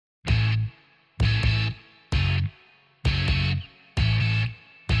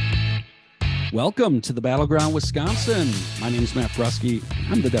Welcome to the Battleground, Wisconsin. My name is Matt Brusky.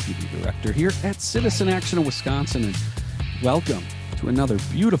 I'm the Deputy Director here at Citizen Action of Wisconsin, and welcome to another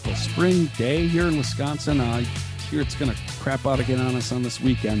beautiful spring day here in Wisconsin. I hear it's going to crap out again on us on this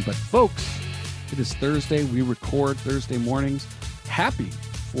weekend, but folks, it is Thursday. We record Thursday mornings. Happy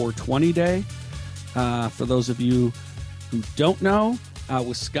 420 day. For those of you who don't know,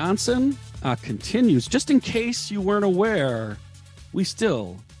 Wisconsin continues. Just in case you weren't aware, we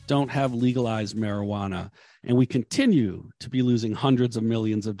still don't have legalized marijuana, and we continue to be losing hundreds of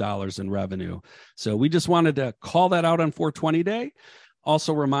millions of dollars in revenue. So we just wanted to call that out on 420 Day.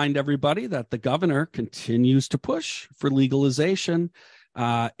 Also remind everybody that the governor continues to push for legalization.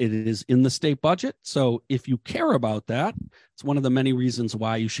 It is in the state budget. So if you care about that, it's one of the many reasons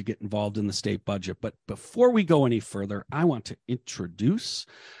why you should get involved in the state budget. But before we go any further, I want to introduce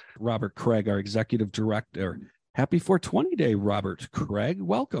Robert Craig, our executive director. Happy 420 Day, Robert Craig.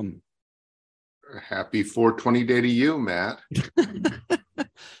 Welcome. Happy 420 Day to you, Matt.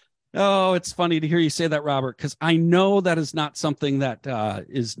 Oh, it's funny to hear you say that, Robert, because I know that is not something that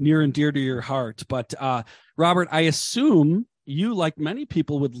is near and dear to your heart. But Robert, I assume you, like many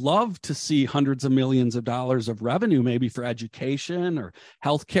people, would love to see hundreds of millions of dollars of revenue, maybe for education or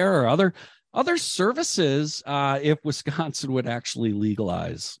healthcare or other services, if Wisconsin would actually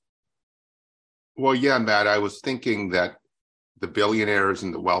legalize. Well, yeah, Matt, I was thinking that the billionaires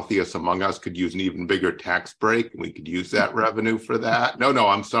and the wealthiest among us could use an even bigger tax break. We could use that revenue for that. No,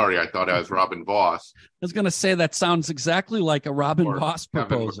 I'm sorry. I thought I was Robin Voss. I was going to say that sounds exactly like a Robin Voss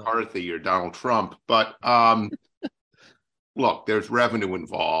proposal. Kevin McCarthy or Donald Trump. But look, there's revenue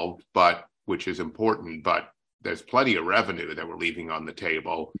involved, which is important, but there's plenty of revenue that we're leaving on the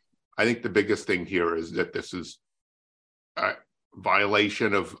table. I think the biggest thing here is that this is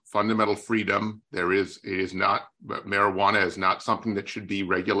violation of fundamental freedom. Marijuana is not something that should be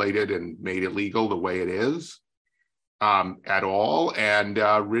regulated and made illegal the way it is at all. And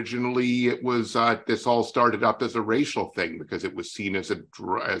originally it was, this all started up as a racial thing because it was seen as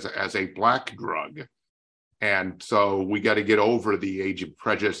a black drug. And so we got to get over the age of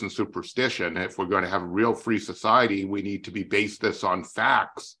prejudice and superstition. If we're going to have a real free society, we need to be based this on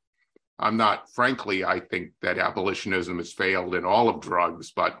facts. I think that abolitionism has failed in all of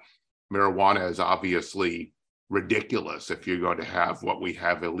drugs, but marijuana is obviously ridiculous if you're going to have what we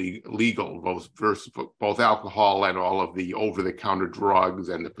have illegal, both alcohol and all of the over-the-counter drugs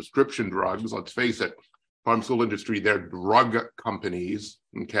and the prescription drugs. Let's face it, pharmaceutical industry, they're drug companies,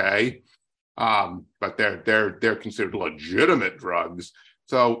 okay? But they're considered legitimate drugs.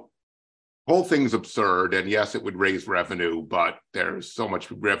 So whole thing's absurd, and yes, it would raise revenue, but there's so much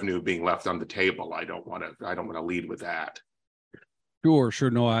revenue being left on the table. I don't want to lead with that. Sure.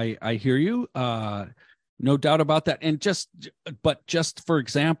 No, I hear you. No doubt about that. And just for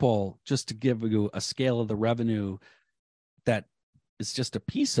example, just to give you a scale of the revenue, that is just a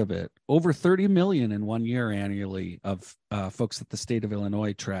piece of it. Over 30 million in 1 year annually of folks that the state of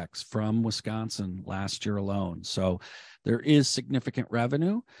Illinois tracks from Wisconsin last year alone. So there is significant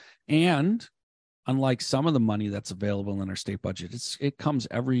revenue. And unlike some of the money that's available in our state budget, it comes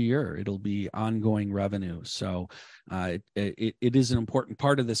every year. It'll be ongoing revenue. So it is an important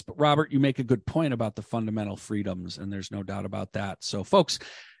part of this. But Robert, you make a good point about the fundamental freedoms, and there's no doubt about that. So folks,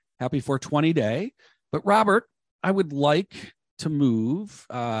 happy 420 Day. But Robert, I would like to move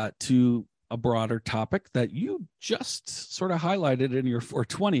to a broader topic that you just sort of highlighted in your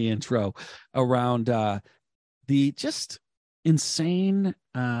 420 intro around the just insane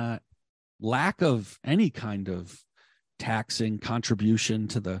lack of any kind of taxing contribution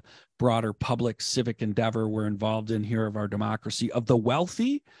to the broader public civic endeavor we're involved in here of our democracy, of the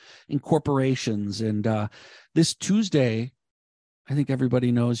wealthy and corporations. And this Tuesday, I think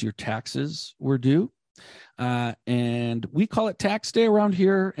everybody knows your taxes were due. And we call it tax day around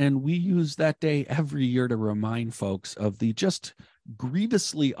here, and we use that day every year to remind folks of the just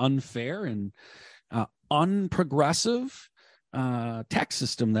grievously unfair and unprogressive tax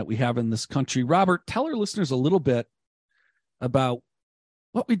system that we have in this country. Robert, tell our listeners a little bit about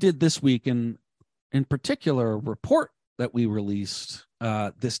what we did this week, and in particular, a report that we released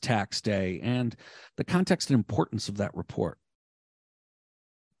this tax day and the context and importance of that report.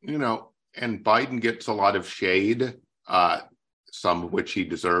 And Biden gets a lot of shade, some of which he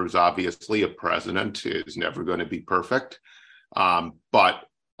deserves, obviously. A president is never going to be perfect. But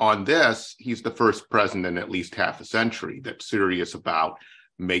on this, he's the first president in at least half a century that's serious about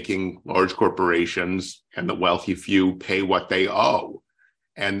making large corporations and the wealthy few pay what they owe.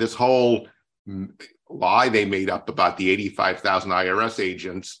 And this whole lie they made up about the 85,000 IRS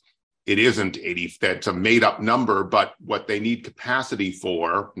agents it isn't 80, that's a made up number, but what they need capacity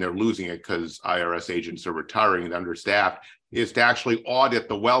for, and they're losing it because IRS agents are retiring and understaffed, is to actually audit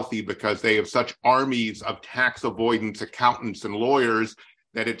the wealthy because they have such armies of tax avoidance accountants and lawyers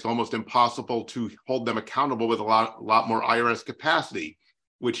that it's almost impossible to hold them accountable with a lot more IRS capacity,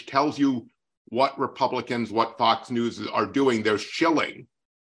 which tells you what Republicans, what Fox News are doing. They're shilling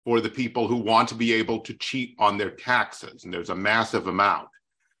for the people who want to be able to cheat on their taxes, and there's a massive amount.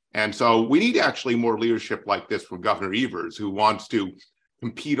 And so we need actually more leadership like this from Governor Evers, who wants to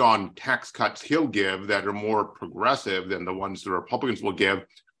compete on tax cuts he'll give that are more progressive than the ones the Republicans will give,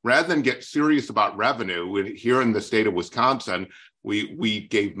 rather than get serious about revenue. Here in the state of Wisconsin, we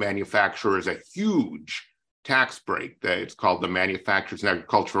gave manufacturers a huge tax break. It's called the Manufacturers and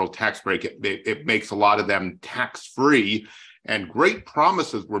Agricultural Tax Break. It makes a lot of them tax-free, and great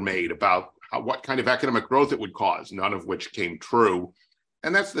promises were made about what kind of economic growth it would cause, none of which came true.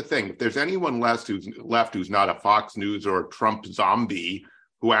 And that's the thing. If there's anyone left who's not a Fox News or a Trump zombie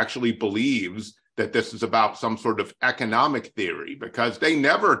who actually believes that this is about some sort of economic theory, because they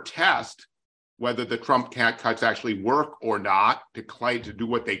never test whether the Trump cuts actually work or not to do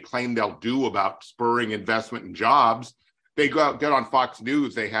what they claim they'll do about spurring investment and jobs. They get on Fox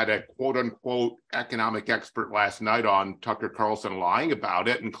News. They had a quote unquote economic expert last night on Tucker Carlson lying about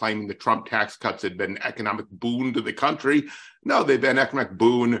it and claiming the Trump tax cuts had been an economic boon to the country. No, they've been economic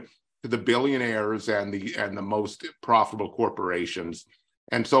boon to the billionaires and the most profitable corporations.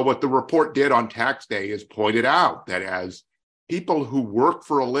 And so what the report did on tax day is pointed out that as people who work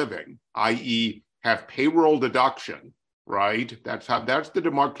for a living, i.e. have payroll deduction, right? That's the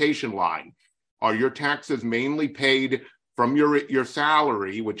demarcation line. Are your taxes mainly paid from your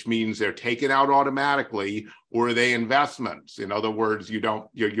salary, which means they're taken out automatically, or are they investments? In other words,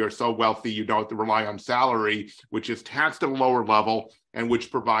 you're so wealthy you don't have to rely on salary, which is taxed at a lower level and which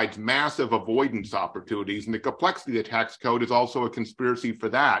provides massive avoidance opportunities. And the complexity of the tax code is also a conspiracy for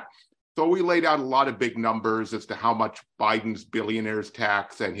that. So we laid out a lot of big numbers as to how much Biden's billionaires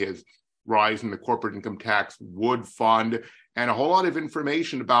tax and his rise in the corporate income tax would fund, and a whole lot of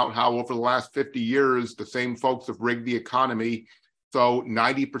information about how over the last 50 years, the same folks have rigged the economy. So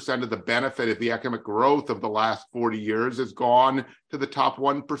 90% of the benefit of the economic growth of the last 40 years has gone to the top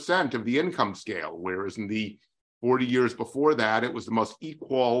 1% of the income scale, whereas in the 40 years before that, it was the most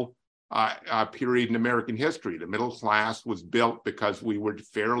equal period in American history. The middle class was built because we were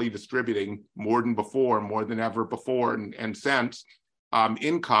fairly distributing more than ever before and since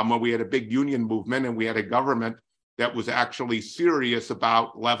income, when we had a big union movement and we had a government that was actually serious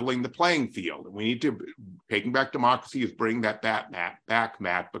about leveling the playing field. And we need to, taking back democracy is bring that back,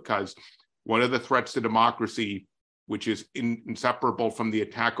 Matt, because one of the threats to democracy, which is inseparable from the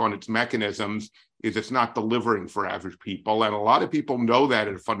attack on its mechanisms, is it's not delivering for average people. And a lot of people know that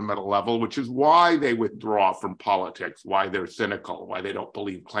at a fundamental level, which is why they withdraw from politics, why they're cynical, why they don't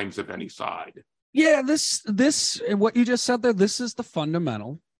believe claims of any side. Yeah, this what you just said there, this is the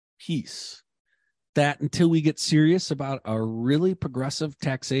fundamental piece, that until we get serious about a really progressive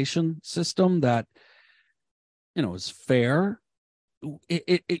taxation system that, is fair,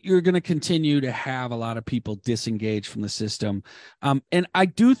 you're going to continue to have a lot of people disengage from the system. And I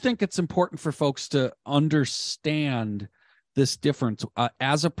do think it's important for folks to understand this difference.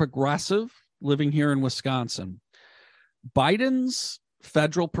 As a progressive living here in Wisconsin, Biden's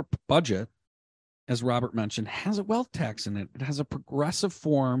federal budget, as Robert mentioned, has a wealth tax in it. It has a progressive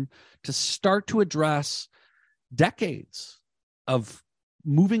form to start to address decades of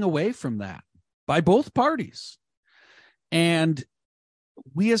moving away from that by both parties. And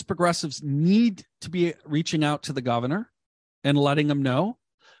we as progressives need to be reaching out to the governor and letting him know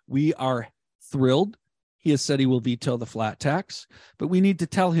we are thrilled. He has said he will veto the flat tax, but we need to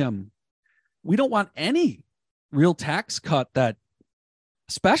tell him we don't want any real tax cut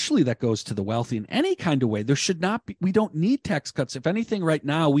especially that goes to the wealthy in any kind of way. There should not be, we don't need tax cuts. If anything, right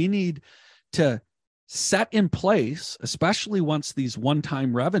now, we need to set in place, especially once these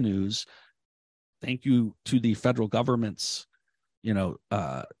one-time revenues, thank you to the federal government's,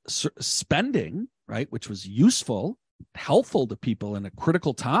 spending, right, which was useful, helpful to people in a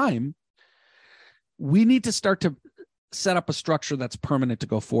critical time. We need to start to set up a structure that's permanent to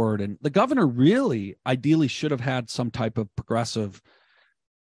go forward. And the governor really ideally should have had some type of progressive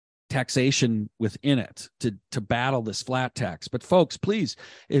taxation within it to battle this flat tax. But folks, please,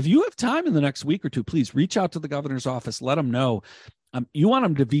 if you have time in the next week or two, please reach out to the governor's office. Let him know you want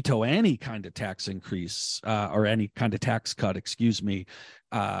him to veto any kind of tax increase or any kind of tax cut,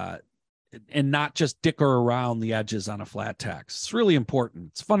 and not just dicker around the edges on a flat tax. It's really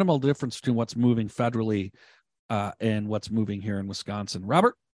important. It's a fundamental difference between what's moving federally and what's moving here in Wisconsin.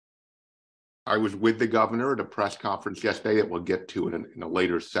 Robert? I was with the governor at a press conference yesterday that we'll get to in a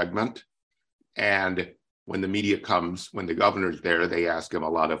later segment. And when the media comes, when the governor's there, they ask him a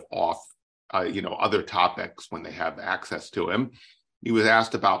lot of other topics when they have access to him. He was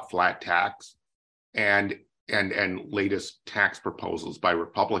asked about flat tax and latest tax proposals by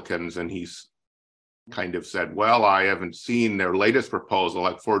Republicans, and he's kind of said, well, I haven't seen their latest proposal.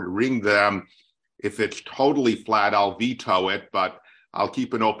 I look forward to reading them. If it's totally flat, I'll veto it, but I'll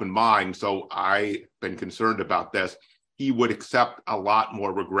keep an open mind. So I've been concerned about this. He would accept a lot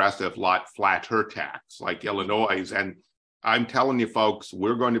more regressive, flatter tax like Illinois'. And I'm telling you, folks,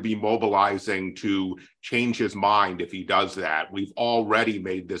 we're going to be mobilizing to change his mind if he does that. We've already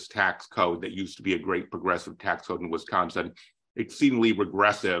made this tax code that used to be a great progressive tax code in Wisconsin exceedingly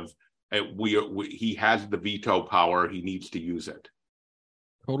regressive. He has the veto power. He needs to use it.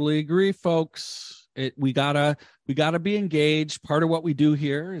 Totally agree, folks. We gotta be engaged. Part of what we do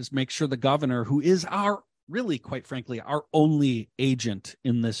here is make sure the governor, who is really, quite frankly, our only agent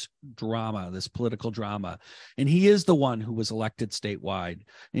in this drama, this political drama. And he is the one who was elected statewide,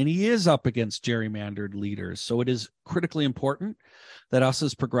 and he is up against gerrymandered leaders. So it is critically important that us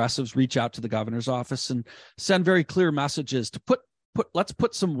as progressives reach out to the governor's office and send very clear messages to let's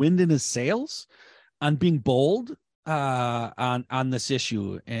put some wind in his sails on being bold on this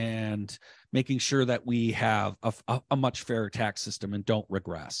issue and making sure that we have a much fairer tax system and don't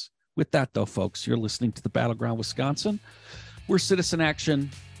regress. With that, though, folks, you're listening to the Battleground Wisconsin. We're Citizen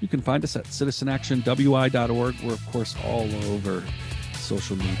Action. You can find us at citizenactionwi.org. We're, of course, all over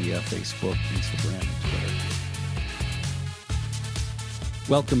social media, Facebook, Instagram, and Twitter.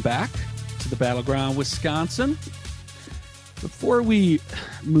 Welcome back to the Battleground Wisconsin. Before we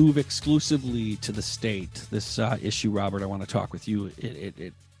move exclusively to the state, this issue, Robert, I want to talk with you.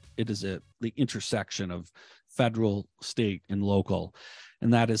 It is the intersection of federal, state, and local.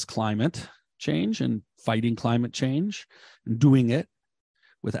 And that is climate change and fighting climate change and doing it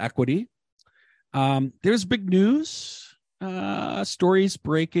with equity. There's big news, stories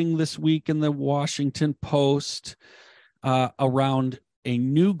breaking this week in the Washington Post around a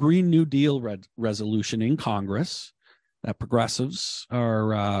new Green New Deal resolution in Congress that progressives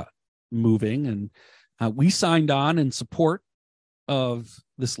are moving. And we signed on in support of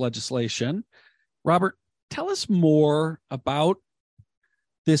this legislation. Robert, tell us more about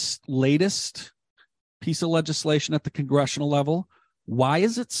this latest piece of legislation at the congressional level. Why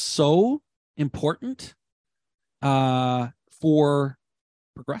is it so important for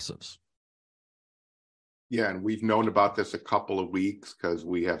progressives? Yeah, and we've known about this a couple of weeks because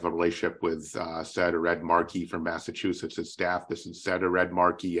we have a relationship with Senator Ed Markey from Massachusetts' staff. This is Senator Ed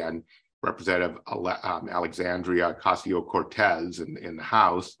Markey and Representative Alexandria Ocasio-Cortez in the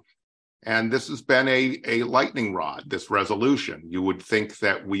House. And this has been a lightning rod, this resolution. You would think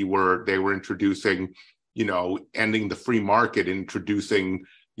that they were introducing, ending the free market, introducing,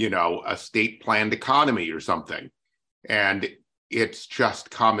 a state planned economy or something. And it's just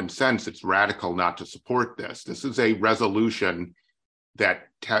common sense. It's radical not to support this. This is a resolution that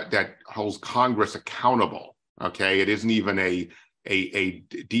holds Congress accountable. Okay, it isn't even a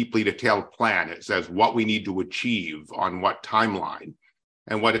deeply detailed plan. It says what we need to achieve on what timeline.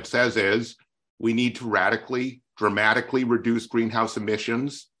 And what it says is we need to dramatically reduce greenhouse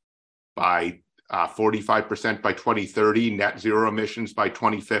emissions by 45% by 2030, net zero emissions by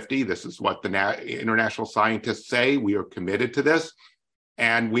 2050. This is what the international scientists say. We are committed to this.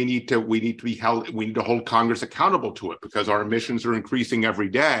 And we need to hold Congress accountable to it because our emissions are increasing every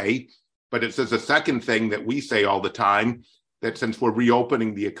day. But it says a second thing that we say all the time, that since we're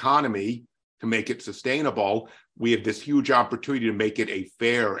reopening the economy to make it sustainable, we have this huge opportunity to make it a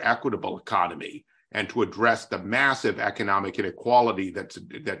fair, equitable economy and to address the massive economic inequality that's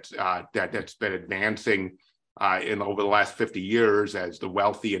been advancing over the last 50 years as the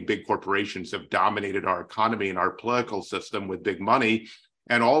wealthy and big corporations have dominated our economy and our political system with big money,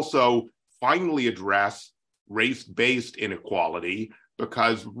 and also finally address race-based inequality,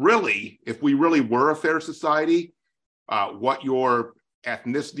 because really, if we really were a fair society, what your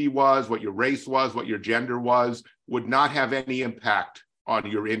ethnicity was, what your race was, what your gender was, would not have any impact on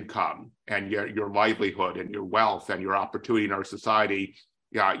your income and your livelihood and your wealth and your opportunity in our society,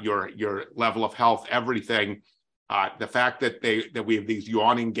 your level of health, everything. The fact that we have these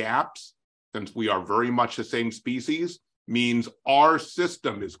yawning gaps, since we are very much the same species, means our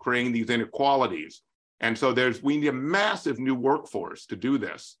system is creating these inequalities. And so we need a massive new workforce to do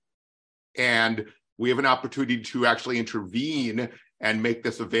this. And we have an opportunity to actually intervene and make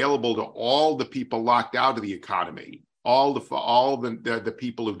this available to all the people locked out of the economy, all the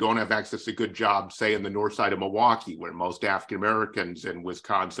people who don't have access to good jobs, say in the north side of Milwaukee, where most African Americans in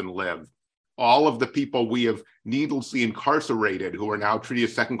Wisconsin live, all of the people we have needlessly incarcerated who are now treated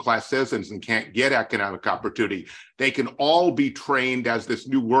as second-class citizens and can't get economic opportunity, they can all be trained as this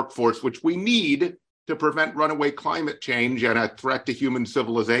new workforce, which we need to prevent runaway climate change and a threat to human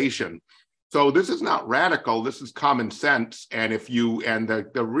civilization. So this is not radical, this is common sense. And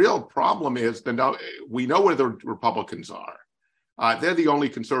the real problem is we know where the Republicans are. They're the only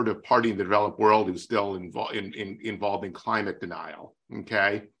conservative party in the developed world who's still involved in climate denial,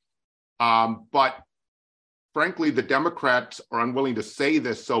 okay? But frankly, the Democrats are unwilling to say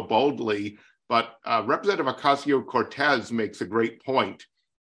this so boldly, but Representative Ocasio-Cortez makes a great point.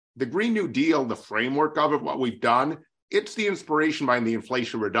 The Green New Deal, the framework of it, what we've done, it's the inspiration behind the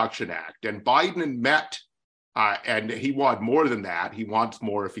Inflation Reduction Act. And Biden met, and he wanted more than that. He wants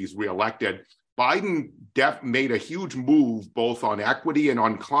more if he's reelected. Biden made a huge move both on equity and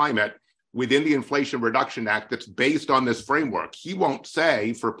on climate within the Inflation Reduction Act that's based on this framework. He won't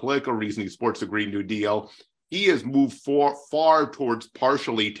say, for political reasons, he supports the Green New Deal. He has moved far towards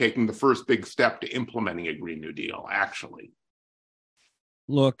partially taking the first big step to implementing a Green New Deal, actually.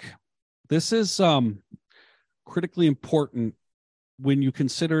 Look, this is critically important when you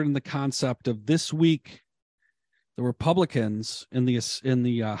consider in the concept of this week, the Republicans in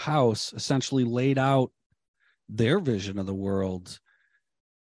the House essentially laid out their vision of the world.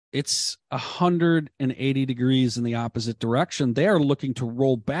 It's 180 degrees in the opposite direction. They are looking to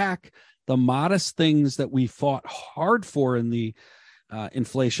roll back the modest things that we fought hard for in the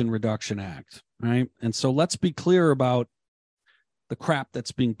Inflation Reduction Act, right? And so let's be clear about the crap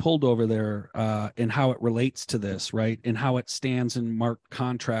that's being pulled over there and how it relates to this, right? And how it stands in marked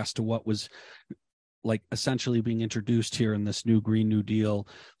contrast to what was like essentially being introduced here in this new Green New Deal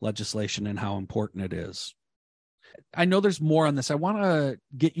legislation and how important it is. I know there's more on this. I want to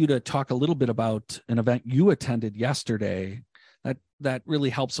get you to talk a little bit about an event you attended yesterday that really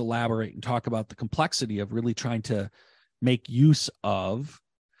helps elaborate and talk about the complexity of really trying to make use of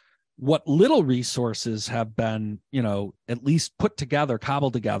what little resources have been, at least put together,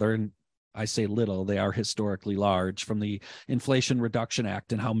 cobbled together. And I say little, they are historically large, from the Inflation Reduction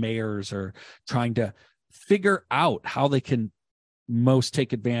Act, and how mayors are trying to figure out how they can most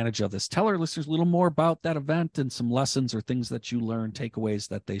take advantage of this. Tell our listeners a little more about that event and some lessons or things that you learned, takeaways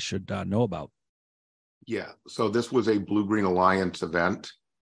that they should know about. Yeah, so this was a Blue-Green Alliance event,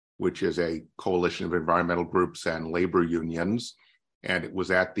 which is a coalition of environmental groups and labor unions. And it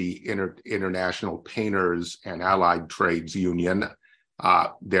was at the International Painters and Allied Trades Union,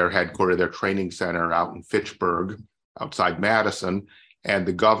 their headquarters, their training center out in Fitchburg, outside Madison. And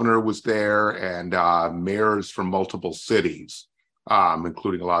the governor was there, and mayors from multiple cities,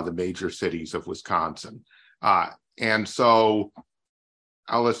 including a lot of the major cities of Wisconsin. And so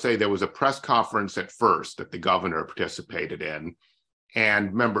let's say there was a press conference at first that the governor participated in.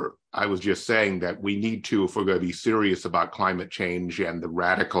 And remember, I was just saying that we need to, if we're going to be serious about climate change and the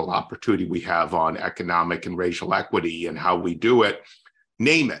radical opportunity we have on economic and racial equity and how we do it,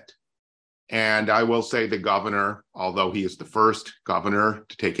 name it. And I will say the governor, although he is the first governor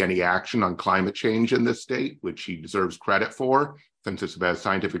to take any action on climate change in this state, which he deserves credit for, since it's been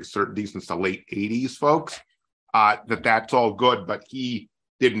scientific certainty since the late 80s, folks, that's all good, but he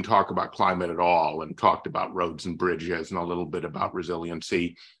didn't talk about climate at all and talked about roads and bridges and a little bit about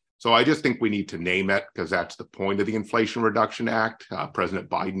resiliency. So I just think we need to name it, because that's the point of the Inflation Reduction Act. President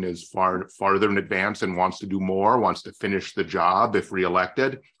Biden is farther in advance and wants to do more, wants to finish the job if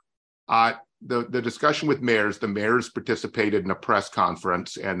reelected. The discussion with mayors, the mayors participated in a press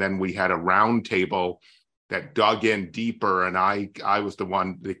conference, and then we had a roundtable that dug in deeper, and I was the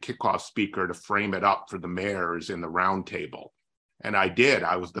kickoff speaker to frame it up for the mayors in the roundtable. And I did.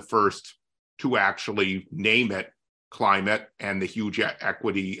 I was the first to actually name it climate and the huge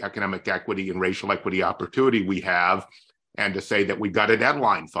economic equity and racial equity opportunity we have, and to say that we got a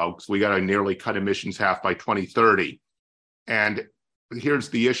deadline, folks. We got to nearly cut emissions half by 2030. And here's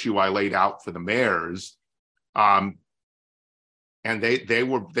the issue I laid out for the mayors. And they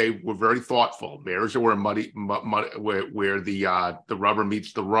were very thoughtful. Mayors were where the rubber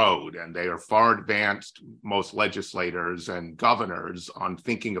meets the road, and they are far advanced, most legislators and governors, on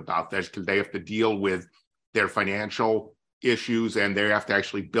thinking about this, because they have to deal with their financial issues and they have to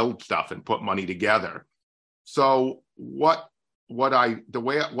actually build stuff and put money together. So what I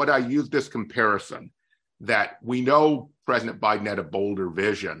use this comparison, that we know President Biden had a bolder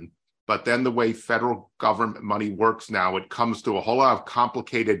vision, but then the way federal government money works now, it comes to a whole lot of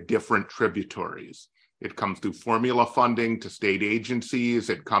complicated, different tributaries. It comes through formula funding to state agencies.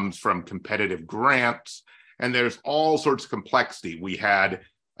 It comes from competitive grants. And there's all sorts of complexity. We had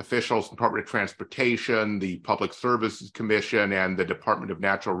officials, Department of Transportation, the Public Services Commission, and the Department of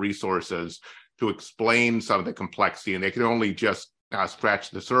Natural Resources to explain some of the complexity, and they could only just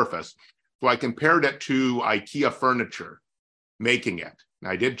scratch the surface. So I compared it to IKEA furniture making it.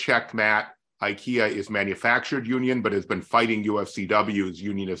 And I did check, Matt. IKEA is manufactured union, but has been fighting UFCW's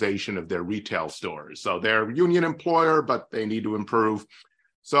unionization of their retail stores. So they're a union employer, but they need to improve.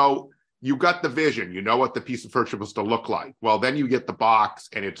 So you got the vision, you know what the piece of furniture was to look like. Well, then you get the box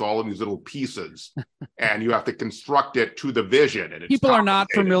and it's all in these little pieces and you have to construct it to the vision. And it's people are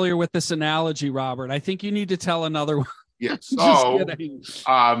not familiar with this analogy, Robert. I think you need to tell another one. Yeah. So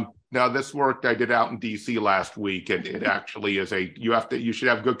now this work I did out in DC last week, and it actually is you should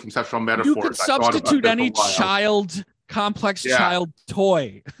have good conceptual metaphors. You could substitute any complex child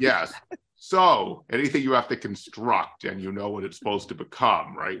toy. Yes. So anything you have to construct and you know what it's supposed to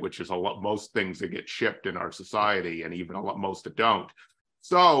become, right? Which is most things that get shipped in our society, and even most that don't.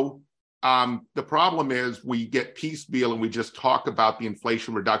 So the problem is we get piecemeal and we just talk about the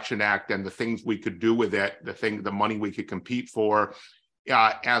Inflation Reduction Act and the things we could do with it, the money we could compete for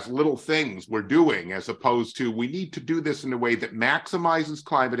as little things we're doing, as opposed to we need to do this in a way that maximizes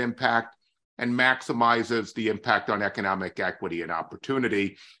climate impact and maximizes the impact on economic equity and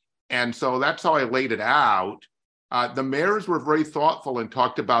opportunity. And so that's how I laid it out. The mayors were very thoughtful and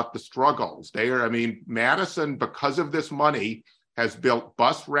talked about the struggles. Madison, because of this money, has built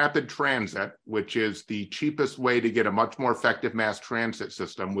bus rapid transit, which is the cheapest way to get a much more effective mass transit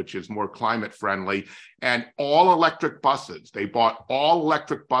system, which is more climate friendly, and all electric buses. They bought all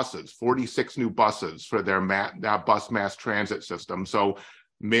electric buses, 46 new buses for their bus mass transit system. So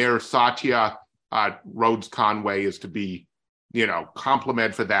Mayor Satya Rhodes Conway is to be,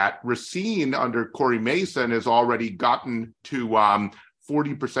 compliment for that. Racine under Corey Mason has already gotten to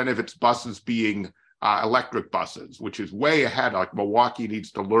 40% of its buses being electric buses, which is way ahead. Like Milwaukee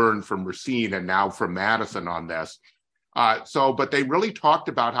needs to learn from Racine and now from Madison on this. But they really talked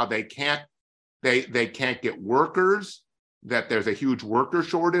about how they can't get workers, that there's a huge worker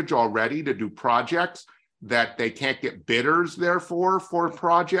shortage already to do projects, that they can't get bidders, therefore, for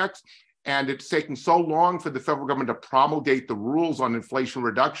projects. And it's taking so long for the federal government to promulgate the rules on Inflation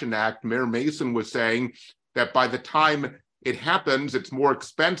Reduction Act. Mayor Mason was saying that by the time it happens, it's more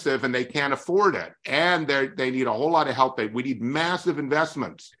expensive and they can't afford it. And they need a whole lot of help. We need massive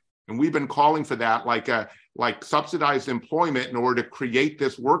investments. And we've been calling for that, like subsidized employment in order to create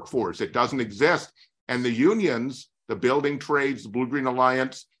this workforce. It doesn't exist. And the unions, the building trades, the Blue Green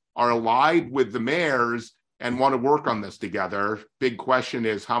Alliance, are allied with the mayors and want to work on this together. Big question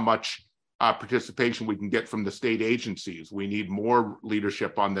is how much participation we can get from the state agencies. We need more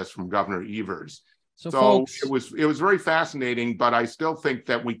leadership on this from Governor Evers. So folks, it was very fascinating, but I still think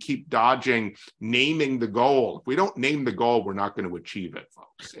that we keep dodging naming the goal. If we don't name the goal, we're not going to achieve it,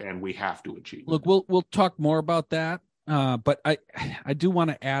 folks, and we have to achieve it. Look, we'll talk more about that, but I do want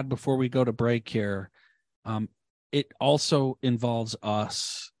to add before we go to break here, it also involves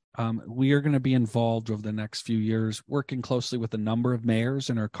us. We are going to be involved over the next few years, working closely with a number of mayors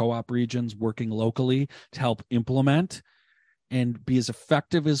in our co-op regions, working locally to help implement and be as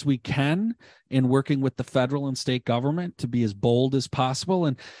effective as we can in working with the federal and state government to be as bold as possible.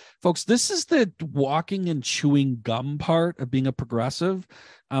 And folks, this is the walking and chewing gum part of being a progressive.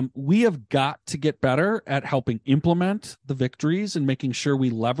 We have got to get better at helping implement the victories and making sure we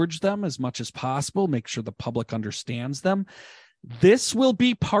leverage them as much as possible, make sure the public understands them. This will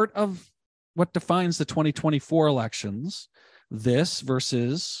be part of what defines the 2024 elections, this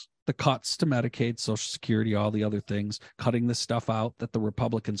versus the cuts to Medicaid, Social Security, all the other things, cutting the stuff out that the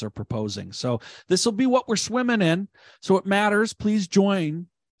Republicans are proposing. So this will be what we're swimming in. So it matters. Please join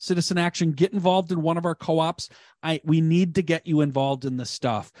Citizen Action. Get involved in one of our co-ops. We need to get you involved in this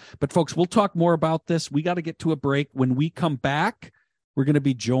stuff. But folks, we'll talk more about this. We got to get to a break. When we come back, we're going to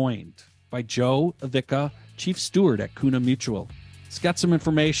be joined by Joe Evica, Chief Steward at CUNA Mutual. He's got some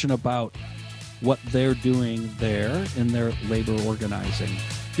information about what they're doing there in their labor organizing.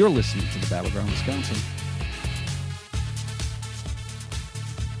 You're listening to the Battleground Wisconsin.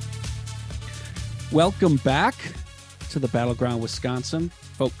 Welcome back to the Battleground Wisconsin.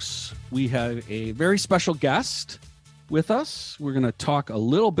 Folks, we have a very special guest with us. We're going to talk a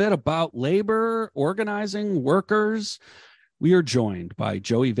little bit about labor, organizing, workers. We are joined by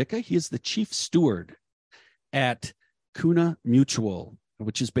Joe Evica. He is the Chief Steward at CUNA Mutual,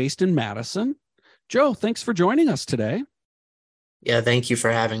 which is based in Madison. Joe, thanks for joining us today. Yeah, thank you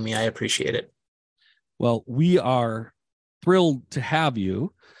for having me. I appreciate it. Well, we are thrilled to have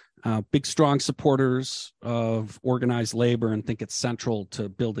you. Big, strong supporters of organized labor and think it's central to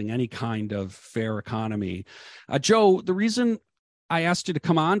building any kind of fair economy. Joe, the reason I asked you to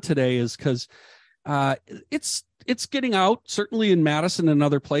come on today is because it's getting out, certainly in Madison and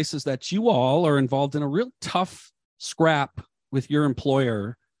other places, that you all are involved in a real tough scrap with your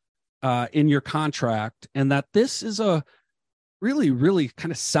employer in your contract, and that this is a really, really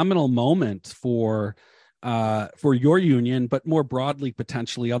kind of seminal moment for your union, but more broadly,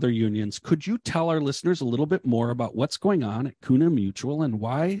 potentially other unions. Could you tell our listeners a little bit more about what's going on at CUNA Mutual and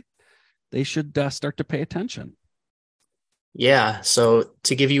why they should start to pay attention? Yeah. So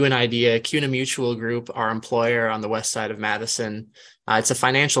to give you an idea, CUNA Mutual Group, our employer on the west side of Madison, it's a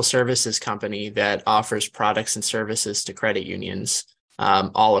financial services company that offers products and services to credit unions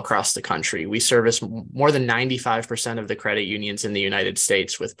all across the country. We service more than 95% of the credit unions in the United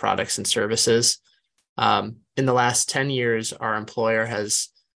States with products and services. In the last 10 years, our employer has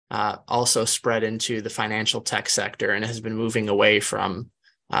also spread into the financial tech sector and has been moving away from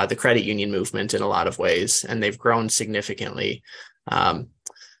the credit union movement in a lot of ways, and they've grown significantly.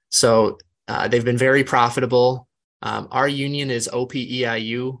 So they've been very profitable. Our union is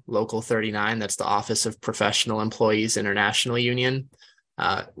OPEIU Local 39. That's the Office of Professional Employees International Union.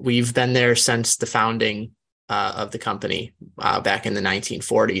 We've been there since the founding of the company back in the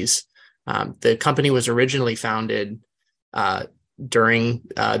 1940s. The company was originally founded during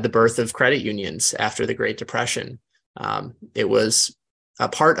the birth of credit unions after the Great Depression. It was a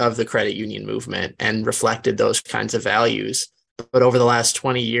part of the credit union movement and reflected those kinds of values. But over the last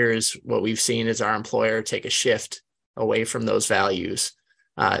 20 years, what we've seen is our employer take a shift away from those values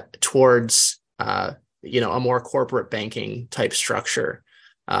towards a more corporate banking type structure.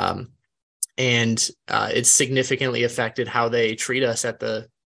 And it's significantly affected how they treat us at the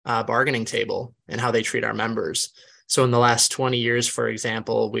bargaining table and how they treat our members. So in the last 20 years, for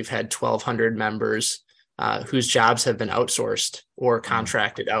example, we've had 1,200 members whose jobs have been outsourced or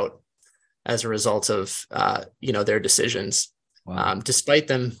contracted out as a result of, their decisions, despite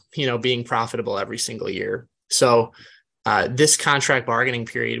them, being profitable every single year. So this contract bargaining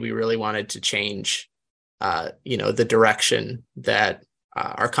period, we really wanted to change, the direction that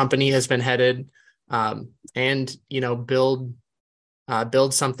our company has been headed, and,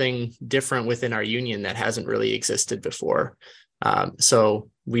 build something different within our union that hasn't really existed before. So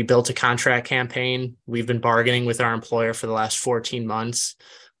we built a contract campaign. We've been bargaining with our employer for the last 14 months.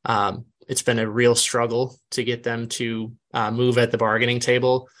 It's been a real struggle to get them to move at the bargaining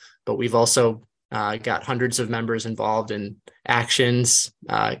table, but we've also got hundreds of members involved in actions,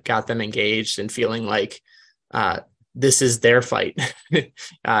 got them engaged and feeling like this is their fight.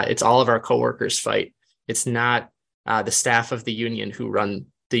 It's all of our coworkers' fight. It's not the staff of the union who run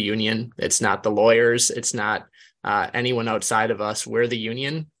the union. It's not the lawyers. It's not anyone outside of us. We're the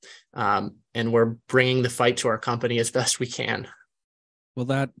union, and we're bringing the fight to our company as best we can.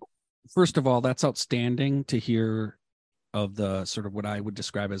 Well, first of all, that's outstanding to hear of the sort of what I would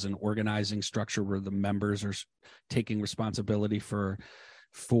describe as an organizing structure where the members are taking responsibility for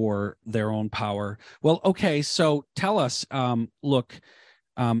their own power. Well, okay. So tell us,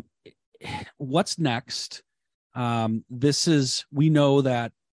 what's next? We know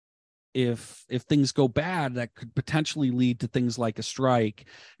that if things go bad, that could potentially lead to things like a strike.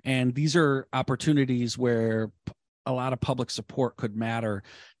 And these are opportunities where a lot of public support could matter.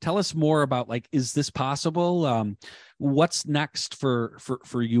 Tell us more about, is this possible? What's next for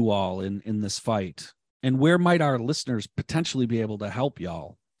you all in this fight? And where might our listeners potentially be able to help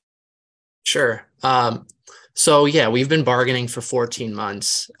y'all? Sure. So yeah, we've been bargaining for 14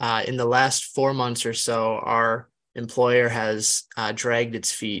 months. In the last 4 months or so, our employer has dragged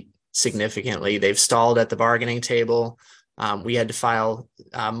its feet significantly. They've stalled at the bargaining table. We had to file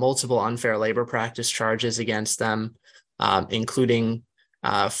multiple unfair labor practice charges against them, including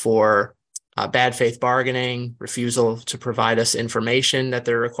for bad faith bargaining, refusal to provide us information that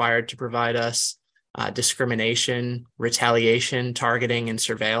they're required to provide us, discrimination, retaliation, targeting, and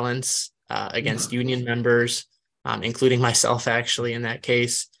surveillance against union members, including myself, actually, in that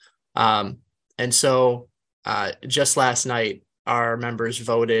case. And so just last night, our members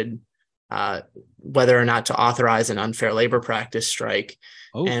voted whether or not to authorize an unfair labor practice strike.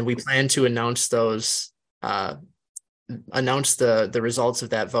 Oh. And we plan to announce the results of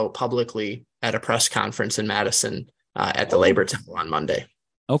that vote publicly at a press conference in Madison at the Labor Temple on Monday.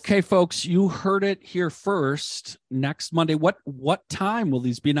 Okay, folks, you heard it here first. Next Monday, what time will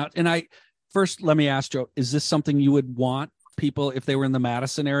these be announced? And first, let me ask Joe, is this something you would want people, if they were in the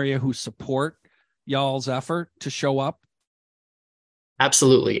Madison area who support y'all's effort, to show up?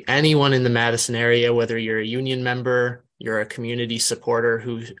 Absolutely. Anyone in the Madison area, whether you're a union member, you're a community supporter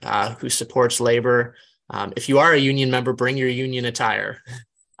who supports labor. If you are a union member, bring your union attire.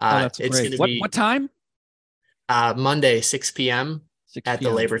 That's great. What time? Monday, 6 p.m. 6 at the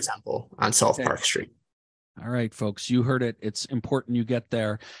p.m. Labor Temple on South Okay. Park Street. All right, folks, you heard it. It's important you get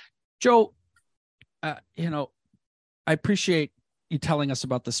there. Joe, I appreciate you telling us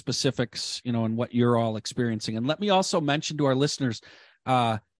about the specifics, and what you're all experiencing. And let me also mention to our listeners,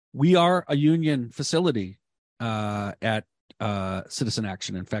 we are a union facility at Citizen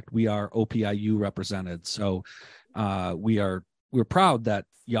Action. In fact, we are OPEIU represented. So we're proud that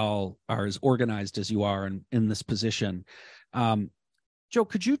y'all are as organized as you are in this position. Joe,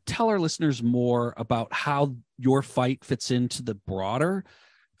 could you tell our listeners more about how your fight fits into the broader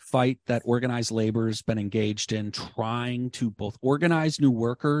fight that organized labor has been engaged in, trying to both organize new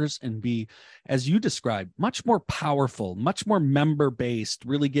workers and be, as you described, much more powerful, much more member-based,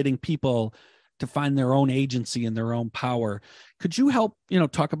 really getting people to find their own agency and their own power? Could you help,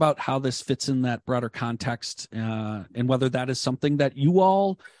 talk about how this fits in that broader context, and whether that is something that you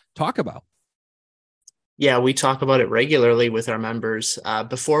all talk about? Yeah, we talk about it regularly with our members.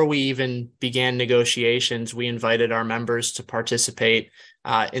 Before we even began negotiations, we invited our members to participate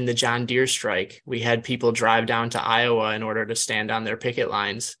in the John Deere strike. We had people drive down to Iowa in order to stand on their picket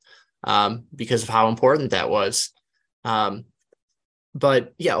lines because of how important that was.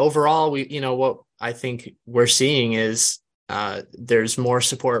 But yeah, overall, what I think we're seeing is there's more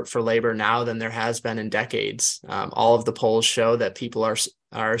support for labor now than there has been in decades. All of the polls show that people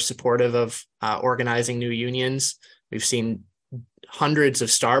are supportive of organizing new unions. We've seen hundreds of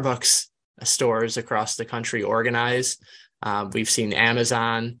Starbucks stores across the country organize. We've seen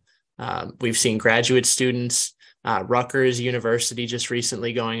Amazon. We've seen graduate students. Rutgers University just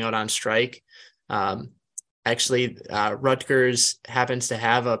recently going out on strike. Actually, Rutgers happens to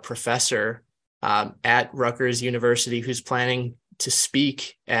have a professor at Rutgers University who's planning to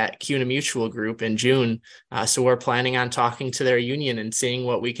speak at CUNA Mutual Group in June. So we're planning on talking to their union and seeing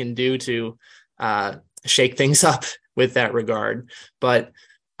what we can do to shake things up with that regard. But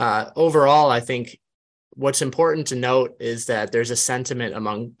overall, I think what's important to note is that there's a sentiment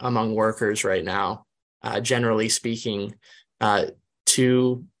among workers right now, generally speaking,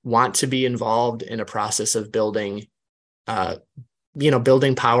 to want to be involved in a process of building power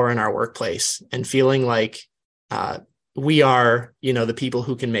in our workplace and feeling like we are, the people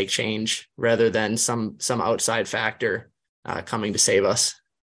who can make change rather than some outside factor coming to save us.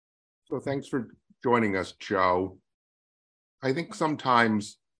 So thanks for joining us, Joe. I think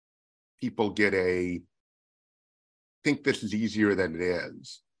sometimes people think this is easier than it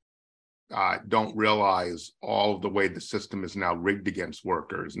is. Don't realize all of the way the system is now rigged against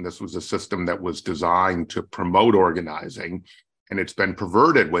workers. And this was a system that was designed to promote organizing, and it's been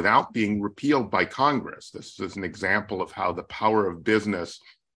perverted without being repealed by Congress. This is an example of how the power of business,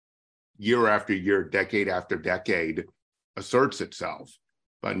 year after year, decade after decade, asserts itself.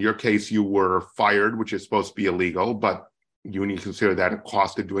 But in your case, you were fired, which is supposed to be illegal, but unions consider that a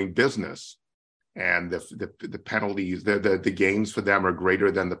cost of doing business. And the penalties, the gains for them are greater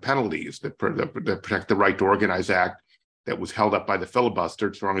than the penalties. The Protect the Right to Organize Act that was held up by the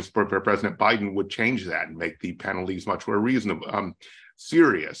filibuster, so long as President Biden would change that and make the penalties much more reasonable,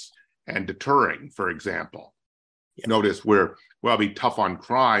 serious and deterring, for example. Yeah. Notice we'll be tough on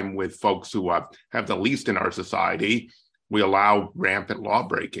crime with folks who have the least in our society. We allow rampant law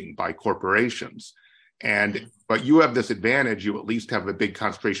breaking by corporations. But you have this advantage, you at least have a big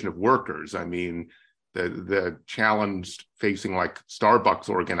concentration of workers. I mean, the challenge facing like Starbucks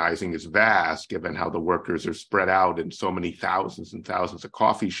organizing is vast, given how the workers are spread out in so many thousands and thousands of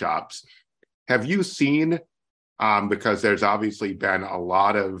coffee shops. Have you seen, because there's obviously been a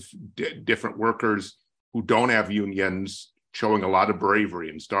lot of different workers who don't have unions showing a lot of bravery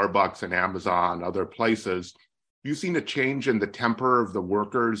in Starbucks and Amazon, other places, you seen a change in the temper of the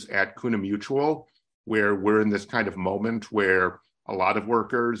workers at CUNA Mutual, where we're in this kind of moment where a lot of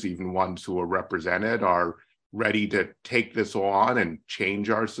workers, even ones who are represented, are ready to take this on and change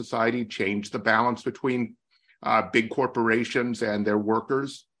our society, change the balance between big corporations and their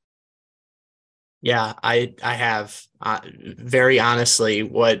workers? Yeah, I have very honestly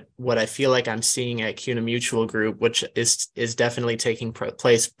what I feel like I'm seeing at CUNA Mutual Group, which is definitely taking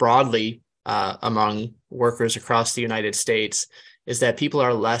place broadly among workers across the United States, is that people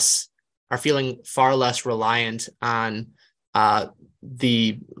are feeling far less reliant on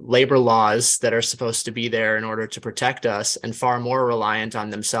the labor laws that are supposed to be there in order to protect us, and far more reliant on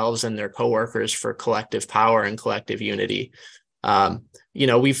themselves and their coworkers for collective power and collective unity.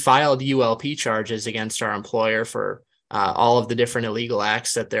 We've filed ULP charges against our employer for all of the different illegal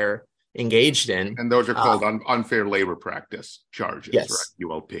acts that they're engaged in. And those are called unfair labor practice charges, yes. Right?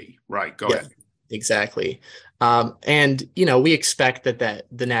 ULP. Right. Go ahead. Exactly. And we expect that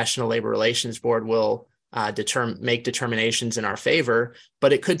the National Labor Relations Board will make determinations in our favor,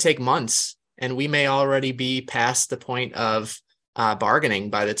 but it could take months, and we may already be past the point of bargaining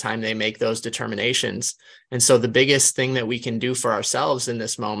by the time they make those determinations. And so the biggest thing that we can do for ourselves in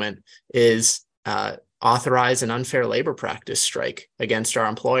this moment is authorize an unfair labor practice strike against our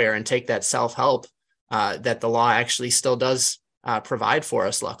employer and take that self-help that the law actually still does provide for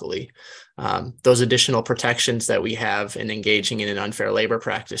us, luckily. Those additional protections that we have in engaging in an unfair labor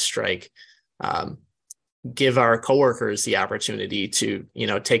practice strike give our coworkers the opportunity to,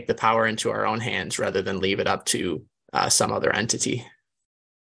 take the power into our own hands rather than leave it up to some other entity.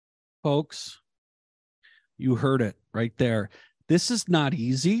 Folks, you heard it right there. This is not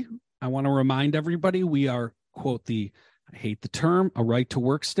easy. I want to remind everybody we are, quote, I hate the term, a right to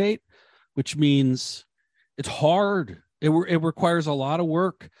work state, which means it's hard. It requires a lot of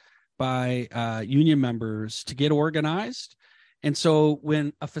work by union members to get organized. And so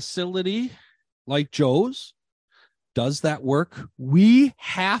when a facility like Joe's does that work, we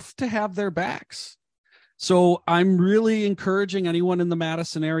have to have their backs. So I'm really encouraging anyone in the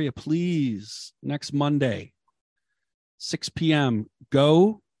Madison area, please, next Monday, 6 p.m.,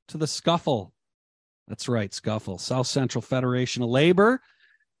 go to the Scuffle. That's right, Scuffle, South Central Federation of Labor,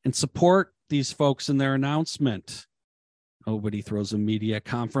 and support these folks in their announcement. Nobody throws a media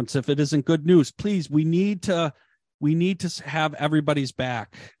conference if it isn't good news. Please, we need to have everybody's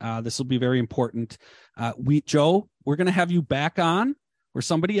back. This will be very important. Joe, we're going to have you back on, or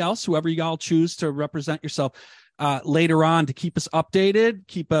somebody else, whoever y'all choose to represent yourself, later on, to keep us updated,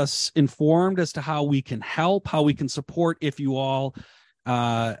 keep us informed as to how we can help, how we can support if you all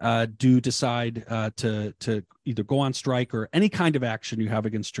do decide to either go on strike or any kind of action you have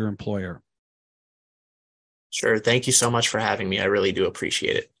against your employer. Sure. Thank you so much for having me. I really do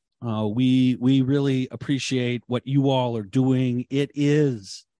appreciate it. We really appreciate what you all are doing. It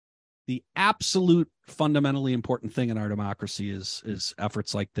is the absolute fundamentally important thing in our democracy is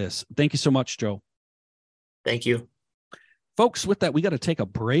efforts like this. Thank you so much, Joe. Thank you. Folks, with that, we got to take a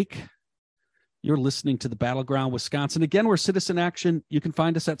break. You're listening to the Battleground Wisconsin. Again, we're Citizen Action. You can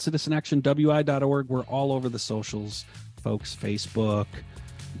find us at citizenactionwi.org. We're all over the socials, folks, Facebook,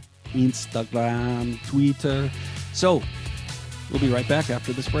 Instagram, Twitter. So we'll be right back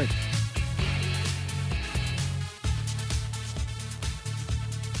after this break.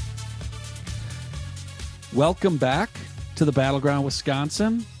 Welcome back to the Battleground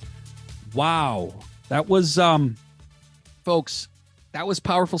Wisconsin. Wow. That was, folks, that was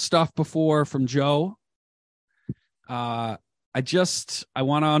powerful stuff before from Joe. I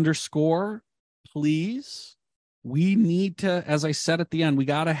want to underscore, please, we need to, as I said at the end, we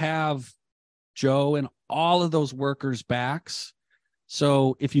got to have Joe and all of those workers' backs.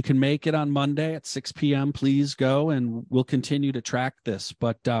 So if you can make it on Monday at 6 p.m., please go, and we'll continue to track this.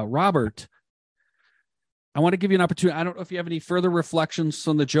 But Robert, I want to give you an opportunity. I don't know if you have any further reflections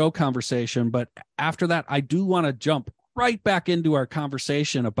on the Joe conversation, but after that, I do want to jump right back into our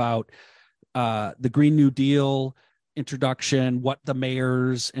conversation about the Green New Deal introduction, what the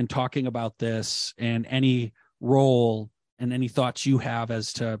mayors, and talking about this, and any role and any thoughts you have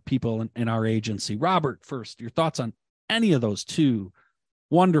as to people in our agency. Robert, first, your thoughts on any of those two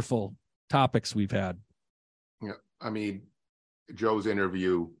wonderful topics we've had. Yeah, I mean, Joe's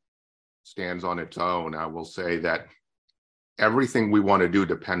interview stands on its own. I will say that everything we want to do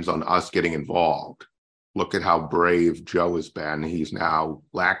depends on us getting involved. Look at how brave Joe has been. He's now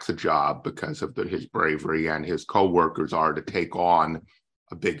lacks a job because of his bravery, and his coworkers are to take on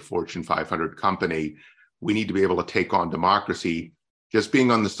a big Fortune 500 company. We need to be able to take on democracy. Just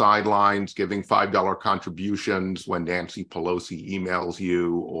being on the sidelines, giving $5 contributions when Nancy Pelosi emails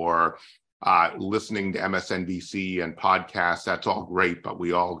you, or listening to MSNBC and podcasts, that's all great, but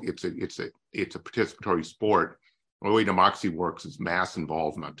it's a participatory sport. The way democracy works is mass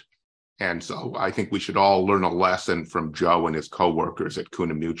involvement. And so I think we should all learn a lesson from Joe and his coworkers at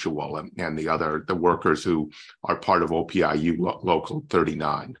CUNA Mutual and the workers who are part of OPEIU Local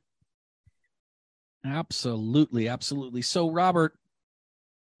 39. Absolutely. Absolutely. So, Robert,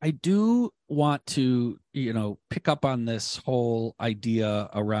 I do want to, pick up on this whole idea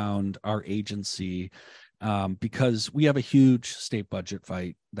around our agency, because we have a huge state budget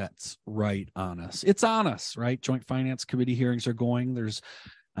fight that's right on us. It's on us, right? Joint Finance Committee hearings are going. There's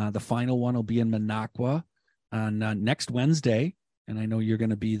the final one will be in Minocqua on next Wednesday, and I know you're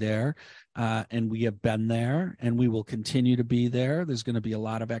going to be there, and we have been there, and we will continue to be there. There's going to be a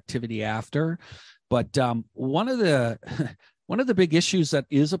lot of activity after, but one of the big issues that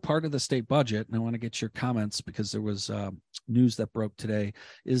is a part of the state budget, and I want to get your comments because there was news that broke today,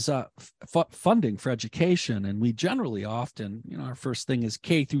 is funding for education. And we generally often, our first thing is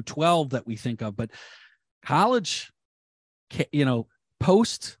K through 12 that we think of, but college,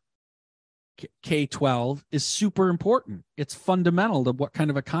 post K-12 is super important. It's fundamental to what kind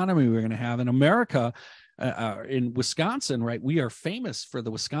of economy we're going to have in America. In Wisconsin, right? We are famous for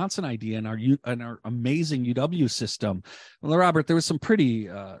the Wisconsin idea and our amazing UW system. Well, Robert, there was some pretty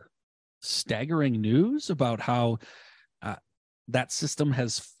staggering news about how that system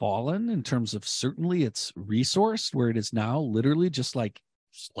has fallen in terms of certainly its resource, where it is now literally just like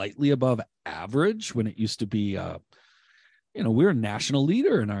slightly above average when it used to be. We're a national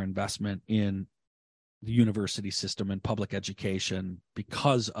leader in our investment in the university system and public education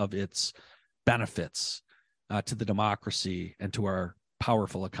because of its benefits to the democracy and to our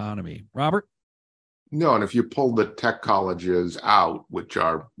powerful economy. Robert? No, and if you pull the tech colleges out, which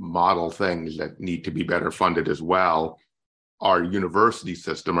are model things that need to be better funded as well, our university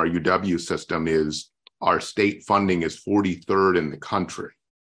system, our UW system our state funding is 43rd in the country.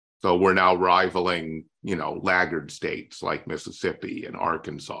 So we're now rivaling, laggard states like Mississippi and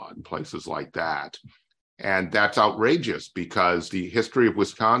Arkansas and places like that. And that's outrageous because the history of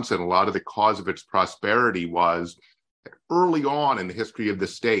Wisconsin, a lot of the cause of its prosperity was early on in the history of the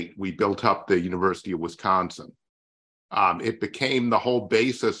state, we built up the University of Wisconsin. It became the whole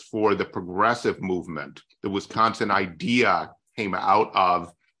basis for the progressive movement. The Wisconsin idea came out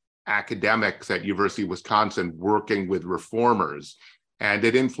of academics at University of Wisconsin working with reformers, and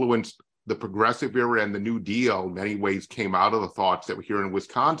it influenced the progressive era, and the New Deal in many ways came out of the thoughts that were here in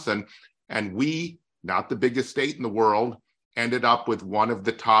Wisconsin. And we, not the biggest state in the world, ended up with one of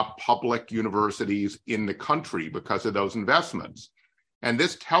the top public universities in the country because of those investments. And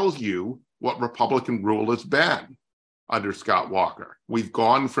this tells you what Republican rule has been under Scott Walker. We've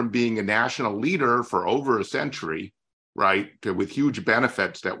gone from being a national leader for over a century, right, with huge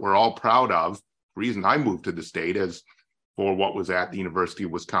benefits that we're all proud of. The reason I moved to the state is for what was at the University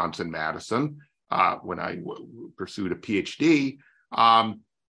of Wisconsin-Madison when I pursued a PhD.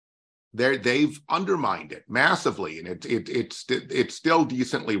 They've undermined it massively, and it's still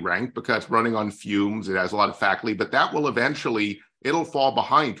decently ranked because running on fumes. It has a lot of faculty, but that will it'll fall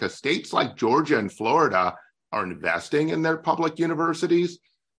behind because states like Georgia and Florida are investing in their public universities.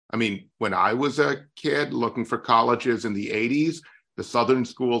 I mean, when I was a kid looking for colleges in the 80s, the southern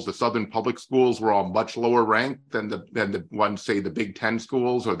schools, the southern public schools were all much lower ranked than the ones, say, the Big Ten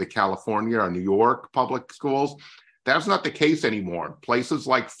schools or the California or New York public schools. That's not the case anymore. Places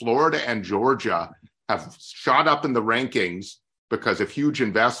like Florida and Georgia have shot up in the rankings because of huge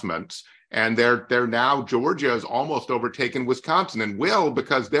investments. And they're now, Georgia has almost overtaken Wisconsin and will,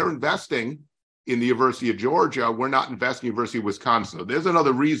 because they're investing in the University of Georgia. We're not investing in the University of Wisconsin. So there's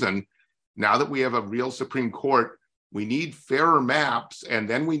another reason. Now that we have a real Supreme Court, we need fairer maps, and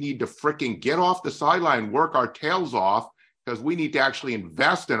then we need to fricking get off the sideline, work our tails off, because we need to actually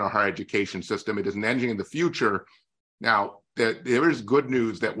invest in our higher education system. It is an engine in the future. Now, there is good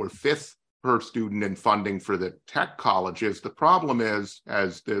news that we're fifth per student in funding for the tech colleges. The problem is,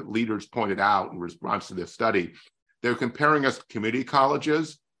 as the leaders pointed out in response to this study, they're comparing us to community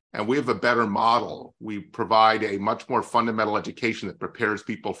colleges, and we have a better model. We provide a much more fundamental education that prepares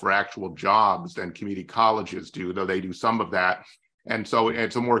people for actual jobs than community colleges do, though they do some of that. And so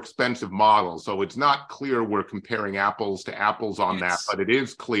it's a more expensive model. So it's not clear we're comparing apples to apples on that, but it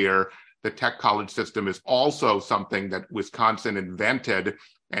is clear the tech college system is also something that Wisconsin invented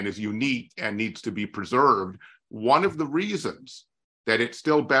and is unique and needs to be preserved. One of the reasons that it's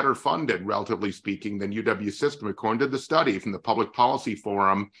still better funded, relatively speaking, than UW system, according to the study from the Public Policy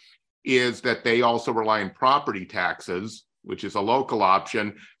Forum, is that they also rely on property taxes, which is a local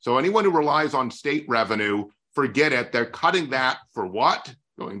option. So anyone who relies on state revenue, forget it. They're cutting that for what?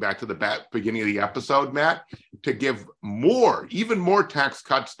 Going back to the beginning of the episode, Matt, to give even more tax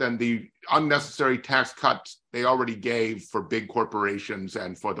cuts than the unnecessary tax cuts they already gave for big corporations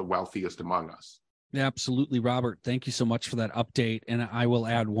and for the wealthiest among us. Yeah, absolutely, Robert. Thank you so much for that update. And I will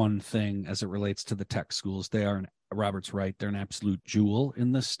add one thing as it relates to the tech schools. Robert's right, they're an absolute jewel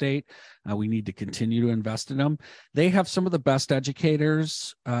in this state. We need to continue to invest in them. They have some of the best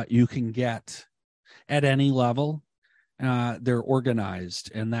educators you can get at any level. They're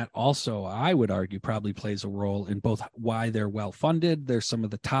organized, and that also, I would argue, probably plays a role in both why they're well-funded. They're some of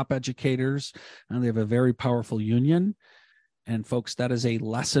the top educators, and they have a very powerful union. And folks, that is a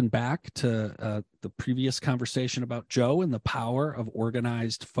lesson back to the previous conversation about Joe and the power of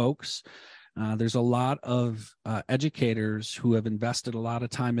organized folks. There's a lot of educators who have invested a lot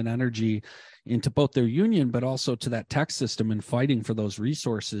of time and energy into both their union, but also to that tech system and fighting for those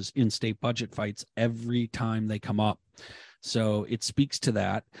resources in state budget fights every time they come up. So it speaks to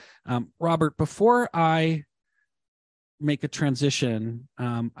that. Robert, before I make a transition,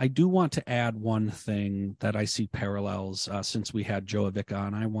 I do want to add one thing that I see parallels since we had Joe Evica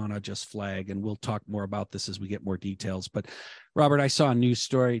on. I want to just flag, and we'll talk more about this as we get more details. But Robert, I saw a news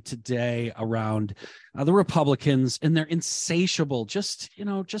story today around the Republicans and their insatiable, just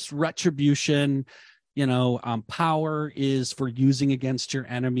retribution. Power is for using against your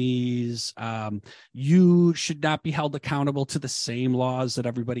enemies. You should not be held accountable to the same laws that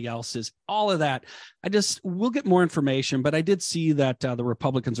everybody else is. All of that. We'll get more information, but I did see that the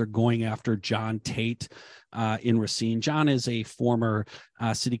Republicans are going after John Tate in Racine. John is a former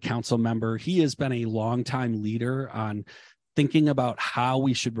city council member. He has been a longtime leader on thinking about how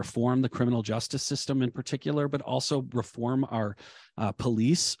we should reform the criminal justice system in particular, but also reform our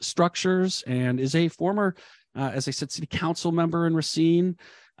police structures, and is a former, as I said, city council member in Racine.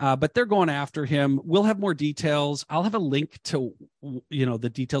 But they're going after him. We'll have more details. I'll have a link to, the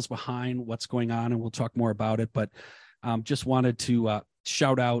details behind what's going on, and we'll talk more about it. But just wanted to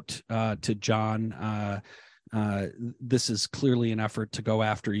shout out to John. This is clearly an effort to go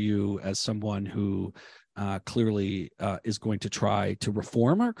after you as someone who clearly is going to try to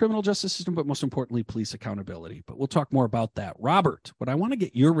reform our criminal justice system, but most importantly, police accountability. But we'll talk more about that. Robert, what I want to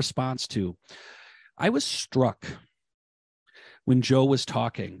get your response to, I was struck when Joe was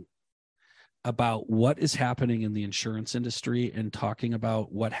talking about what is happening in the insurance industry and talking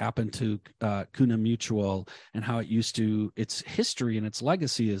about what happened to CUNA Mutual and how its history and its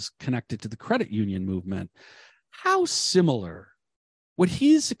legacy is connected to the credit union movement. How similar what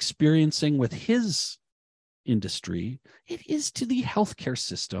he's experiencing with his industry it is to the healthcare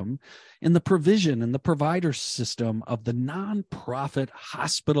system and the provision and the provider system of the nonprofit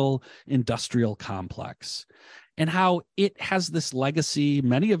hospital industrial complex, and how it has this legacy.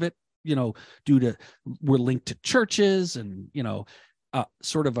 Many of it, we're linked to churches and,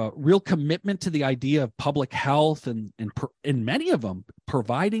 sort of a real commitment to the idea of public health and many of them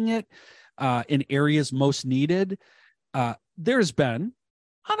providing it in areas most needed. There's been,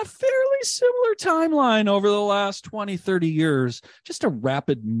 on a fairly similar timeline over the last 20, 30 years, just a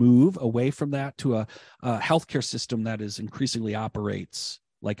rapid move away from that to a healthcare system that is increasingly operates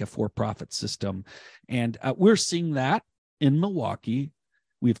like a for-profit system. And we're seeing that in Milwaukee.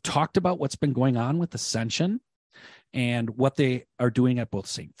 We've talked about what's been going on with Ascension and what they are doing at both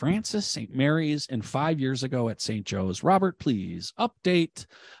St. Francis, St. Mary's, and 5 years ago at St. Joe's. Robert, please update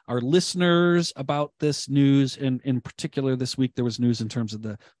our listeners about this news. And in particular, this week, there was news in terms of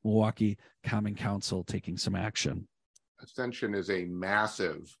the Milwaukee Common Council taking some action. Ascension is a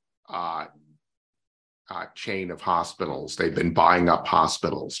massive chain of hospitals. They've been buying up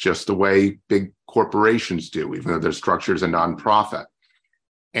hospitals just the way big corporations do, even though their structure is a nonprofit.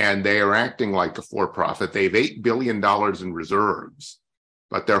 And they are acting like a for-profit. They have $8 billion in reserves,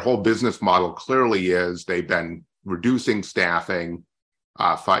 but their whole business model clearly is they've been reducing staffing,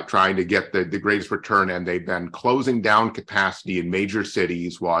 trying to get the greatest return, and they've been closing down capacity in major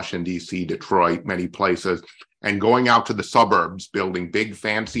cities, Washington, D.C., Detroit, many places, and going out to the suburbs, building big,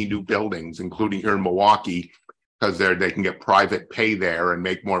 fancy new buildings, including here in Milwaukee, because they can get private pay there and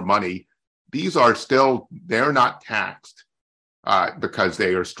make more money. They're not taxed. Because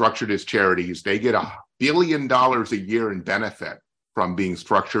they are structured as charities. They get $1 billion a year in benefit from being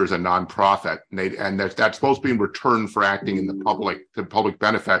structured as a nonprofit. And that's supposed to be in return for acting in the public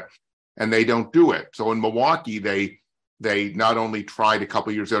benefit, and they don't do it. So in Milwaukee, they not only tried a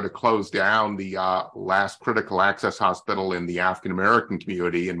couple of years ago to close down the last critical access hospital in the African-American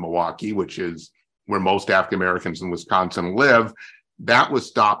community in Milwaukee, which is where most African-Americans in Wisconsin live. That was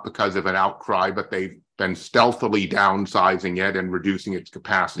stopped because of an outcry, but they've been stealthily downsizing it and reducing its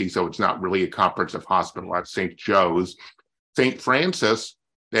capacity, so it's not really a comprehensive hospital at St. Joe's. St. Francis,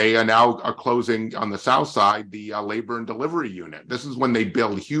 they are now closing on the south side the labor and delivery unit. This is when they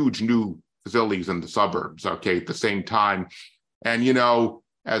build huge new facilities in the suburbs, at the same time. And,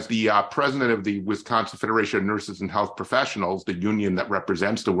 as the president of the Wisconsin Federation of Nurses and Health Professionals, the union that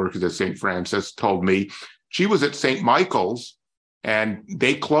represents the workers at St. Francis, told me she was at St. Michael's, and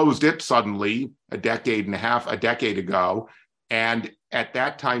they closed it suddenly a decade ago. And at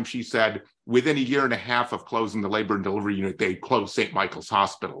that time, she said, within a year and a half of closing the labor and delivery unit, they closed St. Michael's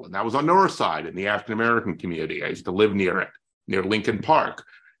Hospital. And that was on the north side in the African-American community. I used to live near it, near Lincoln Park.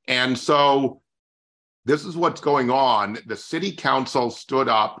 And so this is what's going on. The city council stood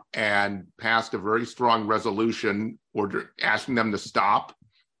up and passed a very strong resolution asking them to stop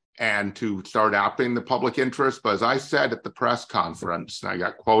and to start acting in the public interest. But as I said at the press conference, and I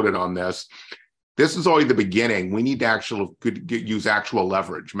got quoted on this is only the beginning. We need to use actual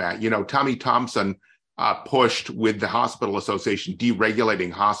leverage, Matt. Tommy Thompson pushed with the hospital association,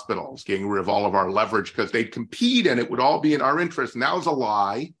 deregulating hospitals, getting rid of all of our leverage because they'd compete and it would all be in our interest. And that was a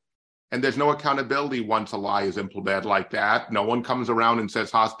lie. And there's no accountability once a lie is implemented like that. No one comes around and says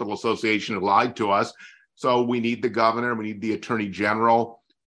hospital association lied to us. So we need the governor, we need the attorney general,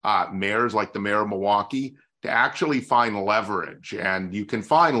 mayors like the mayor of Milwaukee to actually find leverage. And you can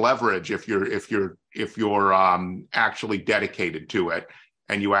find leverage if you're actually dedicated to it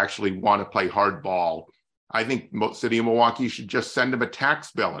and you actually want to play hardball. I think city of Milwaukee should just send them a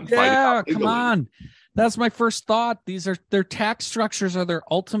tax bill and fight it out legally. Come on. That's my first thought. Their tax structures are their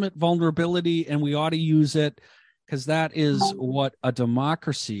ultimate vulnerability, and we ought to use it because that is what a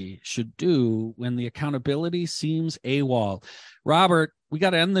democracy should do when the accountability seems AWOL. Robert, we got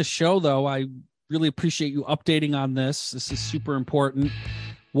to end this show, though. I really appreciate you updating on this. This is super important.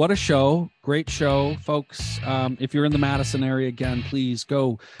 What a show. Great show, folks. If you're in the Madison area, again, please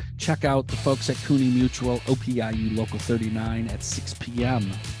go check out the folks at CUNA Mutual, OPEIU Local 39 at 6 p.m.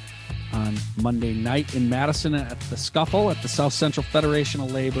 on Monday night in Madison at the Scuffle at the South Central Federation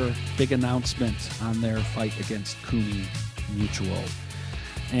of Labor. Big announcement on their fight against CUNA Mutual.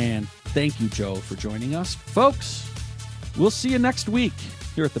 And thank you, Joe, for joining us. Folks, we'll see you next week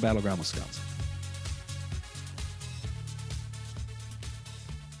here at the Battleground, Wisconsin.